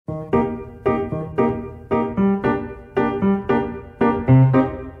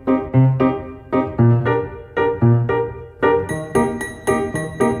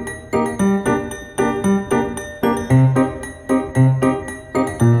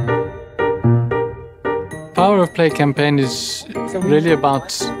of Play campaign is really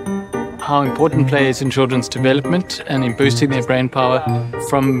about how important play is in children's development and in boosting their brain power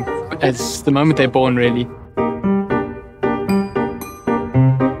from as the moment they're born, really.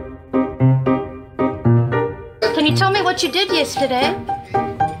 Can you tell me what you did yesterday?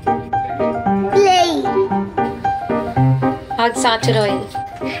 Play. How excited are you?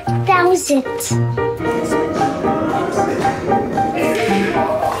 That was it.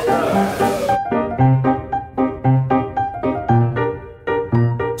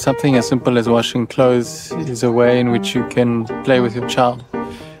 Something as simple as washing clothes is a way in which you can play with your child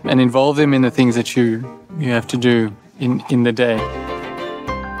and involve them in the things that you have to do in the day.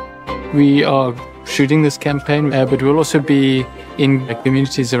 We are shooting this campaign, but we'll also be in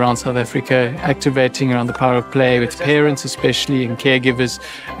communities around South Africa, activating around the power of play with parents especially and caregivers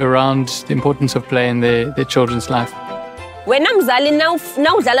around the importance of play in their children's life. When mzali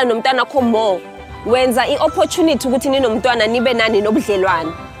nawudlala nomntwana wakho more, wenza i-opportunity ukuthi ninomntwana nibe nani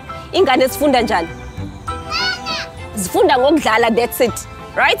nobudlelwane. Ingane sifunda njalo. Sifunda ngokudlala, that's it.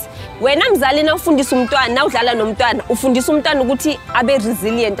 Right? Wena mzali nawufundisa umntwana, nawudlala nomntwana, ufundisa umntwana ukuthi abe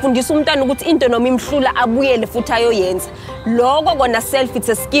resilient. Ufundisa umntwana ukuthi into noma imhlula abuyele futhi ayoyenza. Lokho kona self it's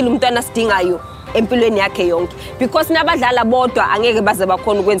a skill umntwana sidingayo empilweni yakhe yonke. Because nabadlala bodwa angeke baze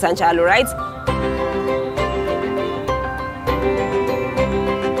bakhona ukwenza njalo, right?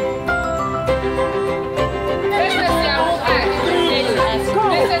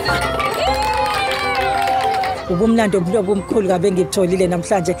 Ubumnandi obumkhulu kabe ngitholile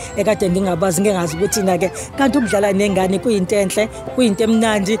namhlanje ekade ngingabazi ngingazi ukuthi na ke kanti ukudlala nengane kuyinto enhle kuyinto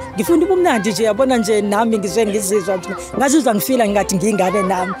emnandi ngifunda ubumnandi nje yabona nje nami ngizizwa nje ngazizwa ngifila ngathi ngingane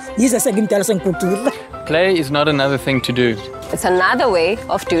nami yize sengimdala sengigudula. Play is not another thing to do. It's another way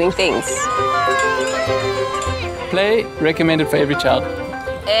of doing things. Play recommended for every child.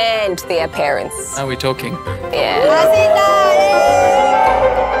 And their parents. Now we're talking. Yeah.